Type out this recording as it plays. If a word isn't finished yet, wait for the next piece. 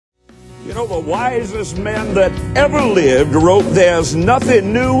You know, the wisest men that ever lived wrote, "There's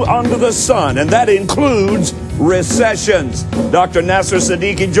nothing new under the sun," and that includes recessions. Dr. Nasir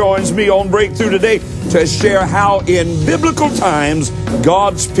Siddiki joins me on Breakthrough today to share how in biblical times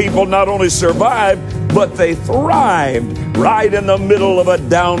God's people not only survived, but they thrived right in the middle of a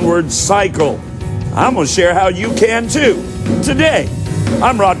downward cycle. I'm going to share how you can too. Today,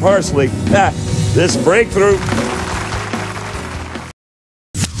 I'm Rod Parsley. This Breakthrough.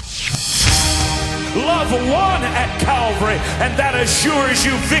 Love won at Calvary, and that assures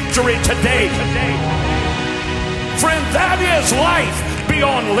you victory today. Friend, that is life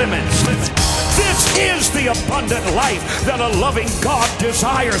beyond limits. This is the abundant life that a loving God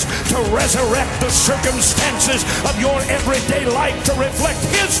desires, to resurrect the circumstances of your everyday life to reflect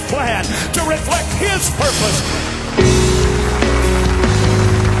His plan, to reflect His purpose.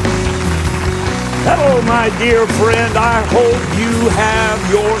 Hello, my dear friend. I hope you have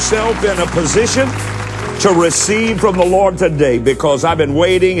yourself in a position to receive from the Lord today, because I've been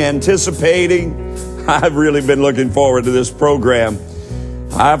waiting, anticipating. I've really been looking forward to this program.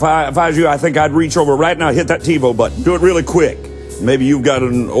 If I was you, I think I'd reach over right now, hit that TiVo button. Do it really quick. Maybe you've got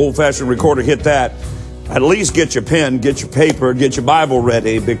an old-fashioned recorder, hit that. At least get your pen, get your paper, get your Bible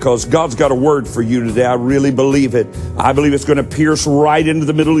ready, because God's got a word for you today. I really believe it. I believe it's going to pierce right into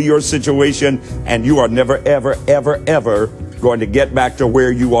the middle of your situation, and you are never, ever, ever, ever going to get back to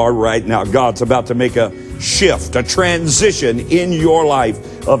where you are right now. God's about to make a shift, a transition in your life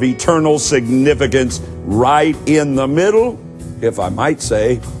of eternal significance right in the middle, if I might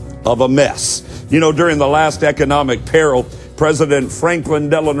say, of a mess. You know, during the last economic peril, President Franklin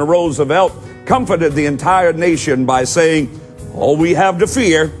Delano Roosevelt comforted the entire nation by saying, all we have to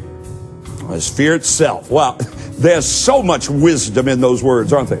fear is fear itself. Well, there's so much wisdom in those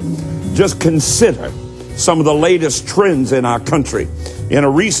words, aren't there? Just consider some of the latest trends in our country. In a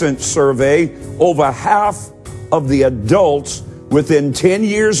recent survey, over half of the adults within 10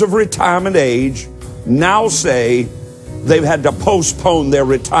 years of retirement age now say they've had to postpone their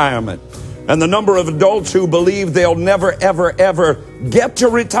retirement. And the number of adults who believe they'll never, ever, ever get to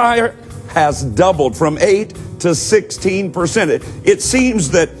retire has doubled from 8 to 16%. It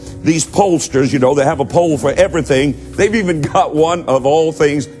seems that these pollsters, you know, they have a poll for everything. They've even got one, of all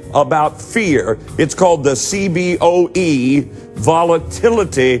things, about fear. It's called the CBOE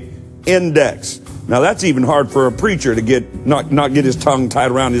Volatility Index. Now that's even hard for a preacher to get not get his tongue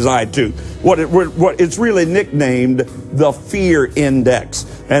tied around his eye too. What it's really nicknamed the Fear Index,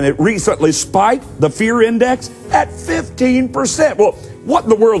 and it recently spiked, the Fear Index, at 15%. Well, what in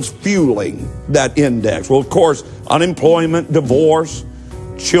the world's fueling that index? Well, of course, unemployment, divorce,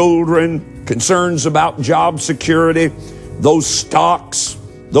 children, concerns about job security, those stocks,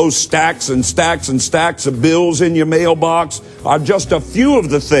 those stacks and stacks and stacks of bills in your mailbox are just a few of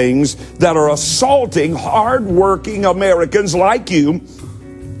the things that are assaulting hard-working Americans like you,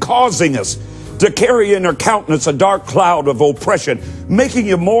 causing us to carry in our countenance a dark cloud of oppression, making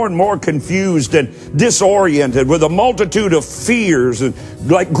you more and more confused and disoriented with a multitude of fears and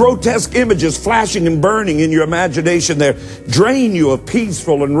like grotesque images flashing and burning in your imagination there, drain you of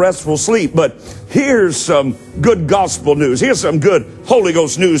peaceful and restful sleep. But here's some good gospel news. Here's some good Holy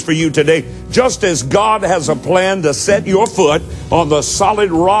Ghost news for you today. Just as God has a plan to set your foot on the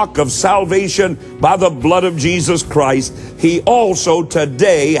solid rock of salvation by the blood of Jesus Christ, He also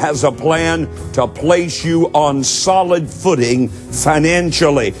today has a plan to place you on solid footing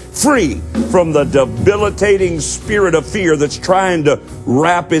financially, free from the debilitating spirit of fear that's trying to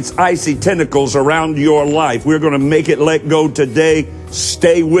wrap its icy tentacles around your life. We're going to make it let go today.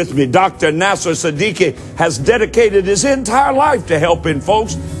 Stay with me. Dr. Nasir Siddiki has dedicated his entire life to helping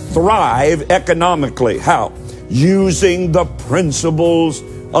folks thrive economically. How? Using the principles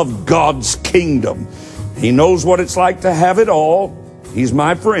of God's kingdom. He knows what it's like to have it all. He's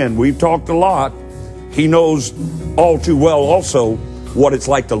my friend. We've talked a lot. He knows all too well also what it's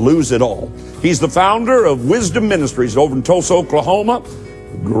like to lose it all. He's the founder of Wisdom Ministries over in Tulsa, Oklahoma.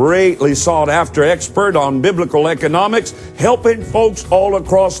 Greatly sought after expert on biblical economics, helping folks all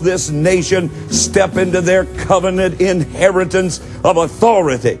across this nation step into their covenant inheritance of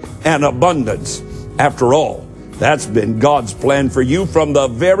authority and abundance. After all, that's been God's plan for you from the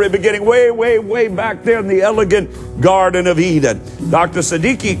very beginning, way, way, way back there in the elegant Garden of Eden. Dr.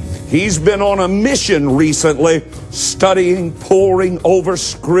 Siddiki, he's been on a mission recently, studying, poring over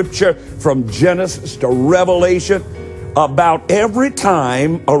Scripture from Genesis to Revelation about every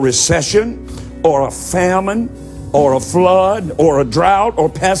time a recession or a famine or a flood or a drought or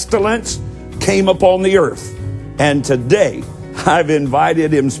pestilence came upon the earth. And today, I've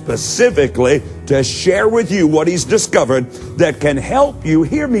invited him specifically to to share with you what he's discovered that can help you,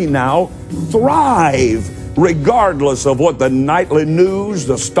 hear me now, thrive regardless of what the nightly news,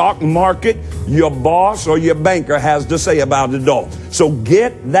 the stock market, your boss, or your banker has to say about it all. So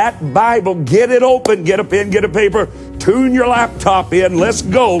get that Bible, get it open, get a pen, get a paper, tune your laptop in, let's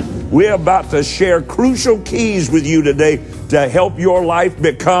go. We're about to share crucial keys with you today to help your life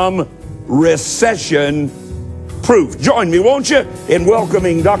become recession proof. Join me, won't you, in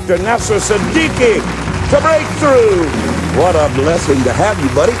welcoming Dr. Nasir Siddiki to Breakthrough. What a blessing to have you,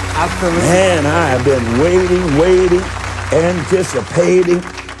 buddy. Absolutely. Man, I have been waiting, anticipating,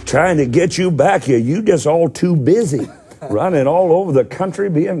 trying to get you back here. You just all too busy running all over the country,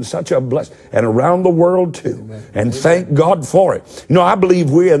 being such a blessing, and around the world too. Amen. And thank God for it. You know, I believe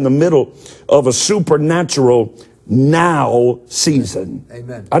we're in the middle of a supernatural now season.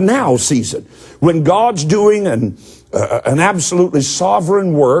 Amen. A now season. When God's doing an absolutely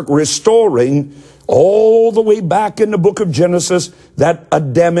sovereign work, restoring all the way back in the book of Genesis, that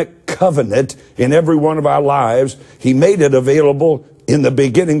Adamic covenant in every one of our lives. He made it available in the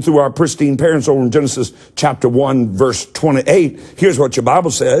beginning through our pristine parents over in Genesis chapter 1, verse 28. Here's what your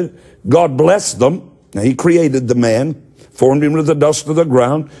Bible said. God blessed them. Now, he created the man, formed him with the dust of the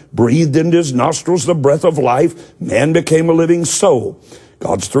ground, breathed into his nostrils the breath of life. Man became a living soul.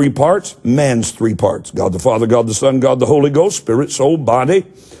 God's three parts, man's three parts. God the Father, God the Son, God the Holy Ghost, spirit, soul, body.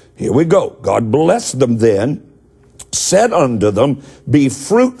 Here we go. God blessed them then, said unto them, be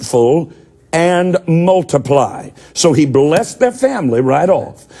fruitful and multiply. So he blessed their family right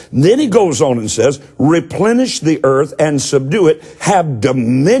off. Then he goes on and says, replenish the earth and subdue it, have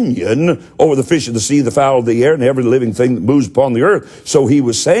dominion over the fish of the sea, the fowl of the air, and every living thing that moves upon the earth. So he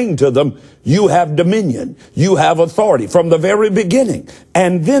was saying to them, you have dominion, you have authority from the very beginning.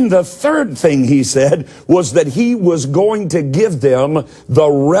 And then the third thing he said was that he was going to give them the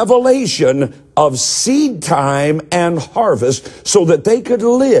revelation of seed time and harvest so that they could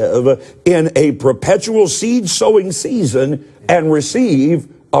live in a perpetual seed sowing season and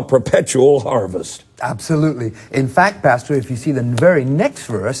receive a perpetual harvest. Absolutely. In fact, Pastor, if you see the very next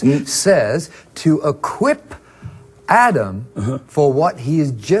verse, says to equip Adam for what he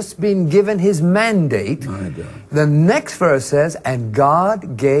has just been given his mandate. The next verse says, and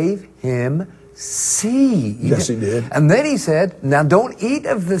God gave him seed. Yes, he did. And then he said, now don't eat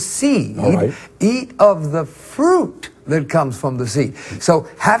of the seed, eat of the fruit that comes from the seed. So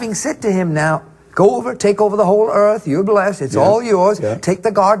having said to him, now go over, take over the whole earth, you're blessed, it's all yours, take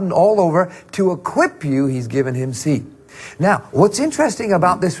the garden all over. To equip you, he's given him seed. Now, what's interesting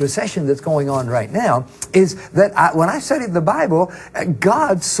about this recession that's going on right now is that when I studied the Bible,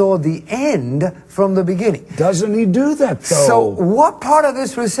 God saw the end from the beginning. Doesn't he do that, though? So what part of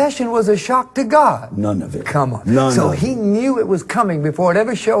this recession was a shock to God? None of it. Come on. None so of it. he knew it was coming before it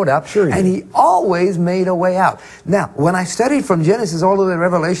ever showed up, Sure he and did. he always made a way out. Now, when I studied from Genesis all the way to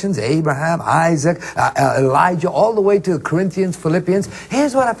Revelations, Abraham, Isaac, Elijah, all the way to Corinthians, Philippians,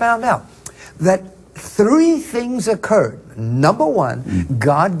 here's what I found out. That three things occurred. Number one,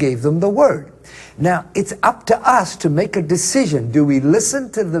 God gave them the word. Now, it's up to us to make a decision. Do we listen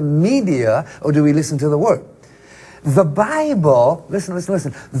to the media or do we listen to the word? The Bible,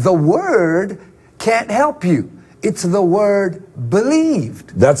 listen. The word can't help you. It's the word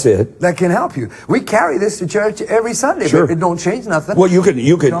believed. That's it. That can help you. We carry this to church every Sunday, Sure. but it don't change nothing. Well, you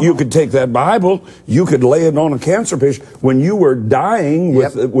could take that Bible, you could lay it on a cancer patient. When you were dying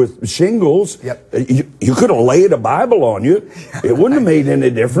with shingles, you could have laid a Bible on you. It wouldn't have made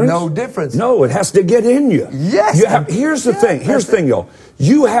any difference. No difference. No, it has to get in you. Yes. Here's the thing. Here's the thing, y'all.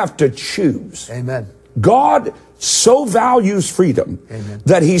 You have to choose. Amen. God so values freedom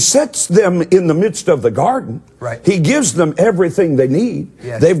that he sets them in the midst of the garden. Right. He gives them everything they need.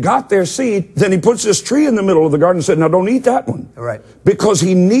 Yes. They've got their seed. Then he puts this tree in the middle of the garden and said, now don't eat that one. Right. Because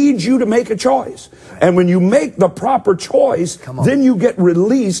he needs you to make a choice. Right. And when you make the proper choice, then you get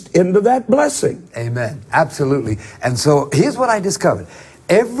released into that blessing. Amen. Absolutely. And so here's what I discovered.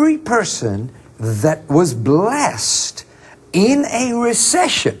 Every person that was blessed in a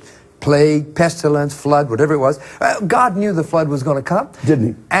recession, plague, pestilence, flood, whatever it was, God knew the flood was going to come.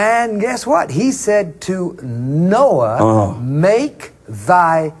 Didn't he? And guess what? He said to Noah, make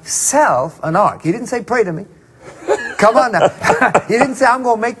thyself an ark. He didn't say, pray to me. Come on now. He didn't say, I'm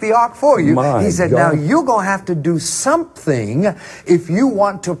going to make the ark for you. He said, now you're going to have to do something if you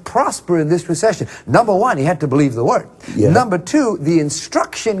want to prosper in this recession. Number one, he had to believe the word. Number two, the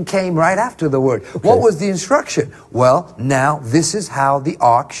instruction came right after the word. What was the instruction? Well, now this is how the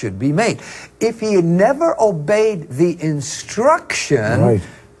ark should be made. If he had never obeyed the instruction,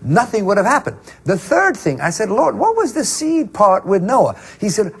 nothing would have happened. The third thing, I said, Lord, what was the seed part with Noah? He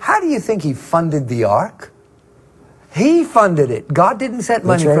said, how do you think he funded the ark? He funded it. God didn't send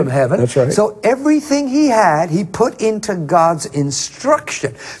money from heaven. That's right. So everything he had, he put into God's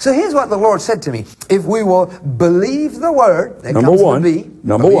instruction. So here's what the Lord said to me. If we will believe the word, number one,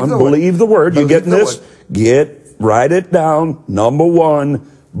 believe the word. You getting this? Write it down. Number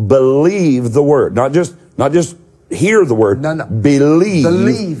one, believe the word. Not just hear the word. No.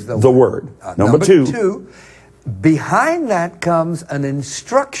 Believe the word. Number two, behind that comes an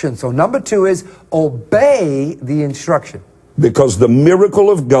instruction. So number two is obey the instruction. Because the miracle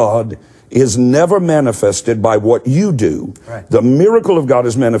of God is never manifested by what you do. Right. The miracle of God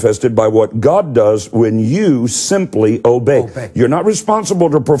is manifested by what God does when you simply obey. You're not responsible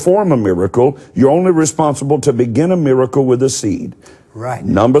to perform a miracle. You're only responsible to begin a miracle with a seed. Right.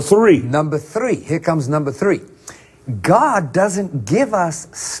 Number three. Here comes number three. God doesn't give us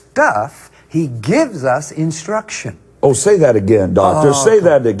stuff. He gives us instruction. Oh, say that again, doctor. Say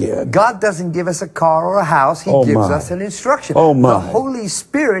that again. God doesn't give us a car or a house. He gives us an instruction. The Holy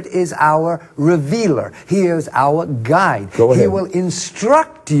Spirit is our revealer. He is our guide. Go ahead. He will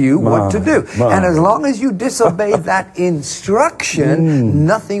instruct you what to do. And as long as you disobey that instruction,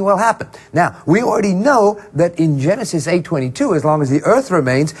 nothing will happen. Now, we already know that in Genesis 8:22, as long as the earth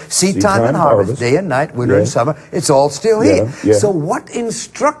remains, seed time and harvest, day and night, winter and summer, it's all still here. So what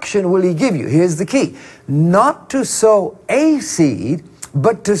instruction will he give you? Here's the key. Not to sow a seed,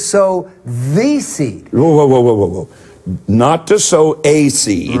 but to sow the seed. Whoa. Not to sow a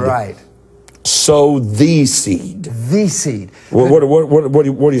seed. Right. Sow the seed. The seed. What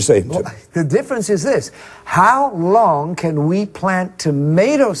are you saying? Well, the difference is this. How long can we plant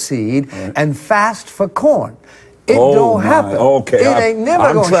tomato seed and fast for corn? It don't happen. Okay. It ain't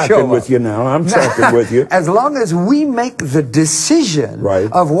never going to show up. I'm tracking with you now. I'm tracking with you. As long as we make the decision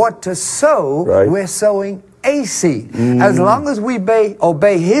of what to sow, we're sowing a seed. As long as we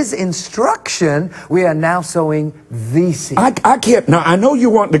obey his instruction, we are now sowing the seed. I can't. Now, I know you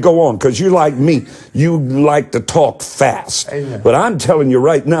want to go on because you like me. You like to talk fast. Amen. But I'm telling you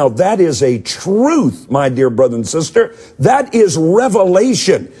right now, that is a truth, my dear brother and sister. That is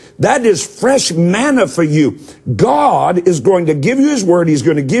revelation. That is fresh manna for you. God is going to give you his word. He's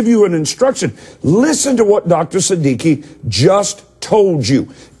going to give you an instruction. Listen to what Dr. Siddiki just told you.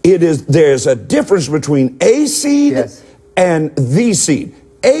 There's a difference between a seed and the seed.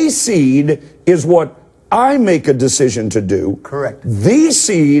 A seed is what I make a decision to do. Correct. The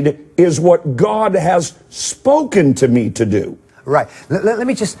seed is what God has spoken to me to do. Right. Let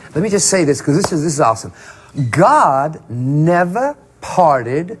me just say this, because this is awesome. God never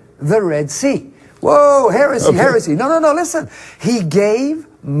parted the Red Sea. Whoa, heresy. No, listen. He gave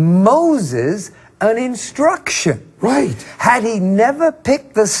Moses an instruction. Right. Had he never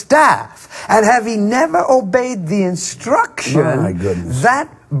picked the staff, and have he never obeyed the instruction, my goodness, that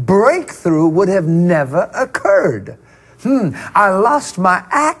breakthrough would have never occurred. I lost my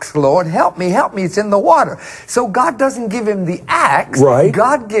axe, Lord. Help me. It's in the water. So God doesn't give him the axe. Right.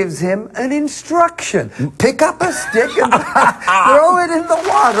 God gives him an instruction. Pick up a stick and throw it in the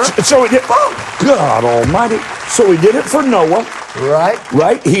water. So he did. Oh, God Almighty. So he did it for Noah.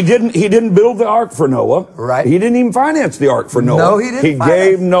 Right. He didn't build the ark for Noah. Right. He didn't even finance the ark for Noah. No, he didn't. He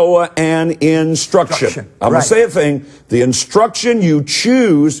gave Noah an instruction. I'm going to say a thing. The instruction you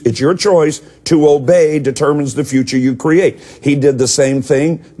choose, it's your choice, to obey determines the future you create. He did the same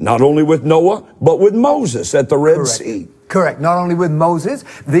thing, not only with Noah, but with Moses at the Red Sea. Correct. Not only with Moses,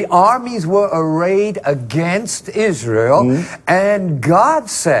 the armies were arrayed against Israel, and God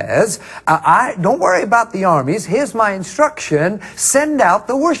says, don't worry about the armies. Here's my instruction. Send out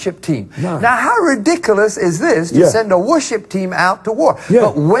the worship team. Now, how ridiculous is this to send a worship team out to war?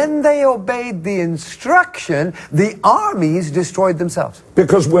 But when they obeyed the instruction, the armies destroyed themselves.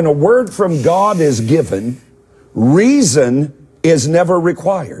 Because when a word from God is given, reason is never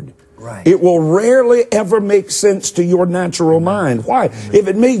required. Right. It will rarely ever make sense to your natural mind. Why? If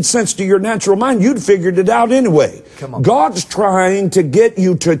it made sense to your natural mind, you'd figured it out anyway. God's trying to get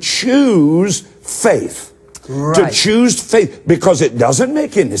you to choose faith. To choose faith, because it doesn't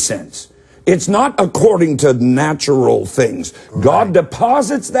make any sense. It's not according to natural things. God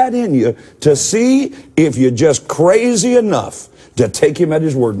deposits that in you to see if you're just crazy enough to take him at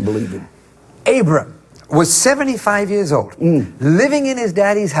his word and believe him. Abram was 75 years old, living in his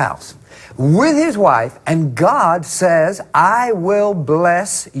daddy's house with his wife, and God says, I will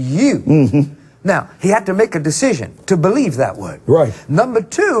bless you. Now, he had to make a decision to believe that word. Right. Number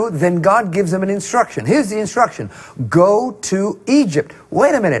two, then God gives him an instruction. Here's the instruction. Go to Egypt.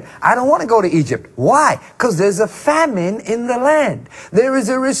 Wait a minute. I don't want to go to Egypt. Why? Because there's a famine in the land. There is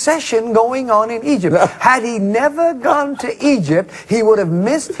a recession going on in Egypt. Had he never gone to Egypt, he would have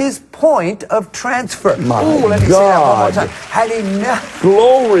missed his point of transfer. Let me say that one more time. Had he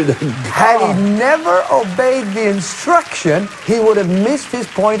Glory to God. Had he never obeyed the instruction, he would have missed his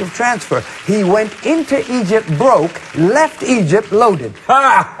point of transfer. He went into Egypt broke, left Egypt loaded.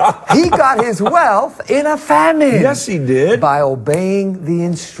 He got his wealth in a famine. Yes, he did. By obeying the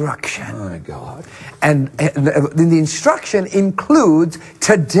instruction. My God. And the instruction includes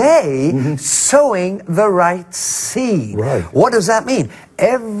today sowing the right seed. Right. What does that mean?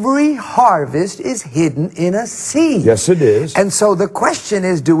 Every harvest is hidden in a seed. Yes, it is. And so the question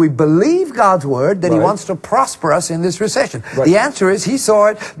is, do we believe God's word that he wants to prosper us in this recession? The answer is he saw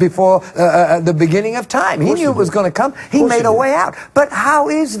it before the beginning of time. He knew it was going to come. He made a way out. But how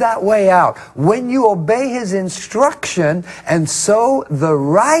is that way out? When you obey his instruction and sow the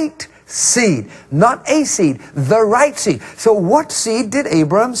right seed, not a seed, the right seed. So what seed did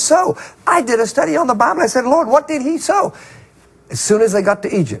Abraham sow? I did a study on the Bible. I said, Lord, what did he sow? As soon as they got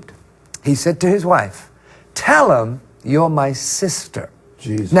to Egypt, he said to his wife, tell him you're my sister.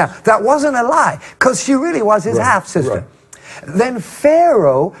 Jesus. Now, that wasn't a lie, because she really was his half-sister. Then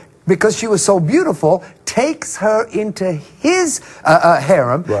Pharaoh, because she was so beautiful, takes her into his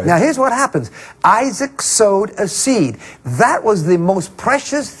harem. Now, here's what happens. Isaac sowed a seed. That was the most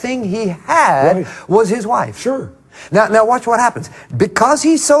precious thing he had, was his wife. Sure. Now watch what happens. Because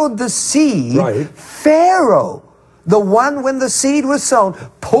he sowed the seed, Pharaoh, the one when the seed was sown,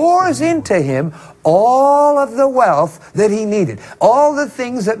 pours into him all of the wealth that he needed. All the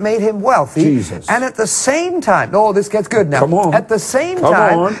things that made him wealthy. Jesus. And at the same time, this gets good now. Come on. At the same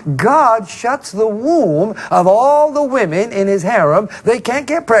time, God shuts the womb of all the women in his harem. They can't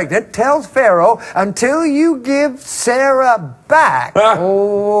get pregnant. Tells Pharaoh, until you give Sarah back.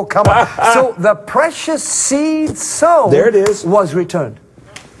 Oh, come on. So the precious seed sown was returned.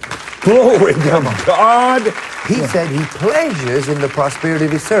 Glory to God. He said he pleasures in the prosperity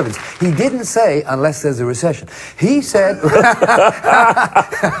of his servants. He didn't say, unless there's a recession. He said,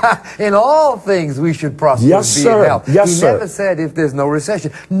 in all things we should prosper and be in health. He never said if there's no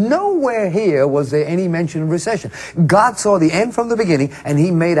recession. Nowhere here was there any mention of recession. God saw the end from the beginning, and he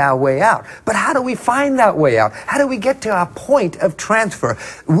made our way out. But how do we find that way out? How do we get to our point of transfer?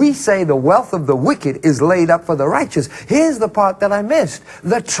 We say the wealth of the wicked is laid up for the righteous. Here's the part that I missed.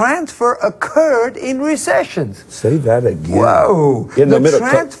 The transfer occurred in recessions. Say that again. Whoa. The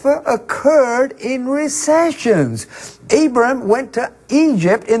transfer occurred in recessions. Abram went to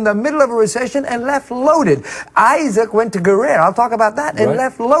Egypt in the middle of a recession and left loaded. Isaac went to Gerar, I'll talk about that, and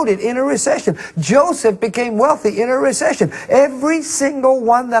left loaded in a recession. Joseph became wealthy in a recession. Every single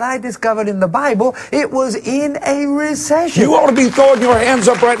one that I discovered in the Bible, it was in a recession. You ought to be throwing your hands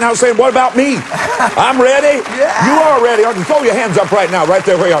up right now saying, what about me? I'm ready. You are ready. Throw your hands up right now, right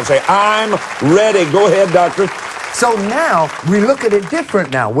there where you are. Say, I'm ready. Go ahead, doctor. So now we look at it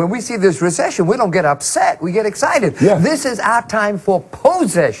different now. When we see this recession, we don't get upset. We get excited. This is our time for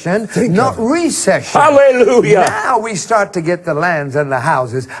possession, not recession. Hallelujah. Now we start to get the lands and the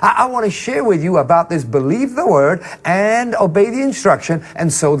houses. I want to share with you about this believe the word and obey the instruction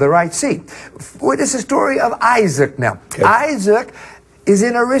and sow the right seed. This is the story of Isaac now. Isaac is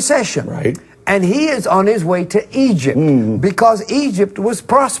in a recession. And he is on his way to Egypt because Egypt was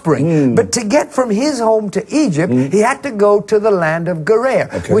prospering. But to get from his home to Egypt, he had to go to the land of Gerar,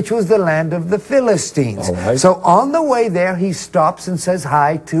 which was the land of the Philistines. So on the way there, he stops and says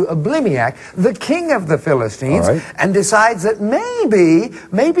hi to Abimelech, the king of the Philistines, and decides that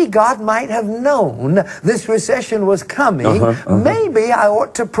maybe God might have known this recession was coming. Maybe I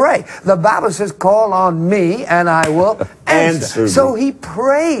ought to pray. The Bible says, call on me and I will answer. So he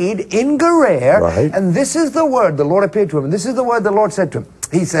prayed in Gerar. And this is the word the Lord appeared to him. And this is the word the Lord said to him.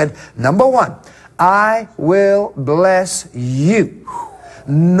 He said, number one, I will bless you.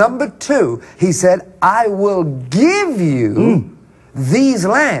 Number two, he said, I will give you these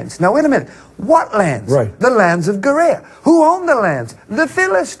lands. Now, wait a minute. What lands? The lands of Gerar. Who owned the lands? The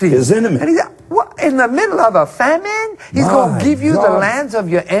Philistines. His enemy. And he said, what, in the middle of a famine? He's going to give you the lands of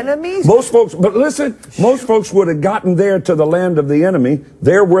your enemies? Most folks, but listen, most folks would have gotten there to the land of the enemy,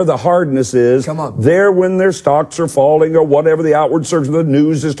 there where the hardness is, there when their stocks are falling or whatever the outward surge of the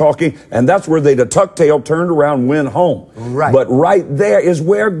news is talking, and that's where they'd have tucked tail, turned around, went home. But right there is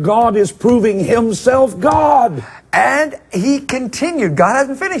where God is proving himself God. And he continued. God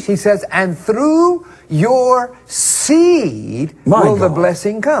hasn't finished. He says, and through your seed will the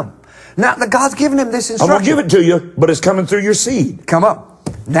blessing come. Now, God's given him this I'm instruction. going to give it to you, but it's coming through your seed. Come on.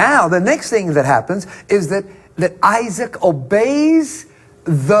 Now, the next thing that happens is that Isaac obeys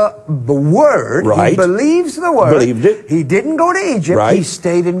the word. Right. He believes the word. Believed it. He didn't go to Egypt. Right. He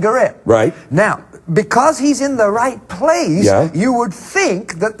stayed in Gerar. Right. Now, because he's in the right place, Yeah. you would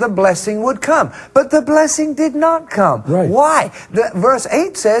think that the blessing would come. But the blessing did not come. Right. Why? Verse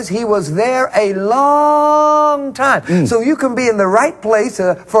 8 says he was there a long time. So you can be in the right place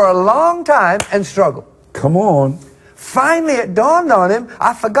for a long time and struggle. Come on. Finally, it dawned on him,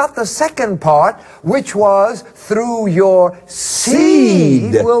 I forgot the second part, which was, through your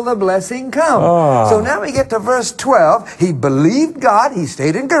seed will the blessing come. So now we get to verse 12. He believed God. He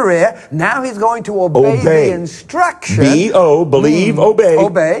stayed in Gerar. Now he's going to obey the instruction. B-O, believe, obey.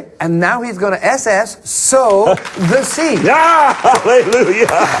 Obey. And now he's going to S-S, sow the seed. Yeah, hallelujah.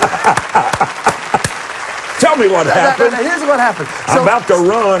 Tell me what happened. Here's what happened. I'm about to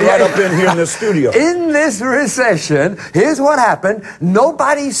run right up in here in the studio. In this recession, here's what happened.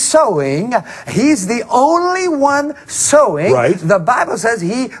 Nobody's sowing. He's the only one sowing. Right. The Bible says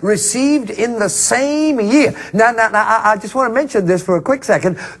he received in the same year. Now, I just want to mention this for a quick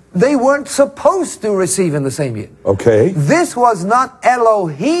second. They weren't supposed to receive in the same year. Okay. This was not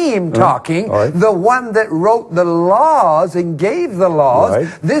Elohim talking, right. the one that wrote the laws and gave the laws.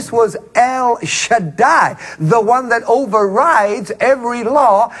 Right. This was El Shaddai, the one that overrides every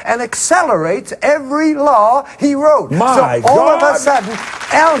law and accelerates every law he wrote. My so all God. of a sudden,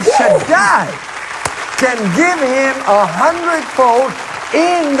 El Shaddai can give him 100-fold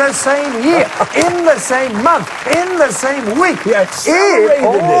in the same year, in the same month, in the same week. He accelerated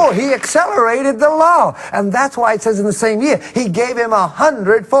it. He accelerated the law. And that's why it says in the same year, he gave him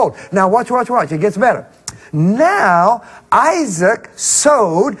 100-fold. Now watch. It gets better. Now, Isaac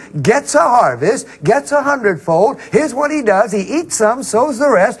sowed, gets a harvest, gets 100-fold. Here's what he does. He eats some, sows the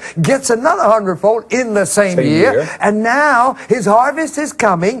rest, gets another 100-fold in the same year. And now his harvest is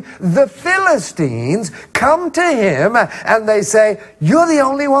coming. The Philistines come to him and they say, you're the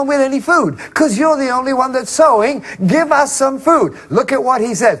only one with any food because you're the only one that's sowing. Give us some food. Look at what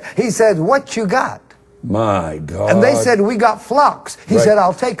he says. He says, what you got? My God. And they said, we got flocks. He said,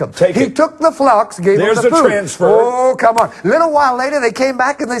 I'll take them. He took the flocks, gave them the food. There's a transfer. Oh, come on. A little while later, they came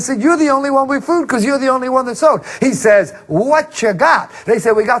back and they said, you're the only one with food because you're the only one that sowed. He says, what you got? They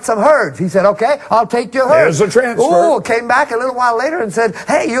said, we got some herds. He said, okay, I'll take your herds. There's a transfer. Oh, came back a little while later and said,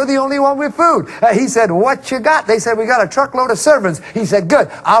 hey, you're the only one with food. He said, what you got? They said, we got a truckload of servants. He said, good,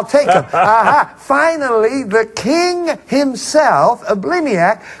 I'll take them. Finally, the king himself,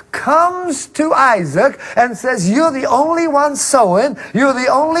 Abimelech, comes to Isaac and says, you're the only one sowing. You're the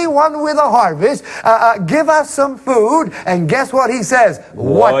only one with a harvest. Give us some food. And guess what he says?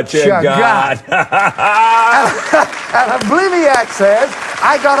 What you got? And Abimelech says,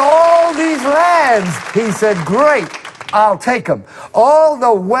 I got all these lands. He said, great. I'll take them. All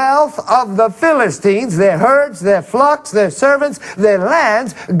the wealth of the Philistines, their herds, their flocks, their servants, their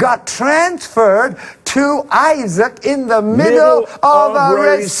lands, got transferred to Isaac in the middle of a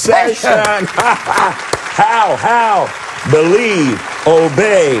recession. How? Believe,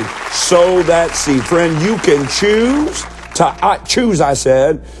 obey, sow that seed. Friend, you can choose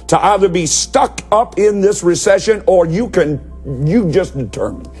to either be stuck up in this recession or you just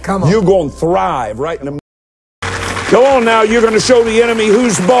determine. Come on. You're going to thrive right in the Go on now, you're going to show the enemy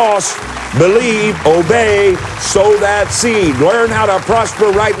who's boss. Believe, obey, sow that seed. Learn how to prosper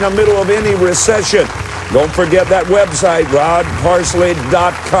right in the middle of any recession. Don't forget that website,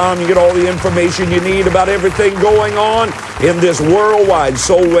 rodparsley.com. You get all the information you need about everything going on in this worldwide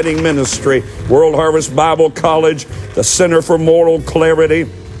soul-winning ministry. World Harvest Bible College, the Center for Moral Clarity,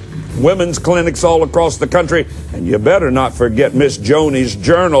 women's clinics all across the country. And you better not forget Miss Joni's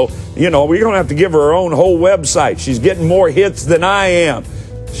journal. You know, we're going to have to give her own whole website. She's getting more hits than I am.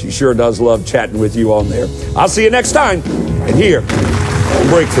 She sure does love chatting with you on there. I'll see you next time and here on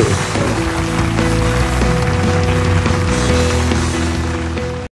Breakthrough.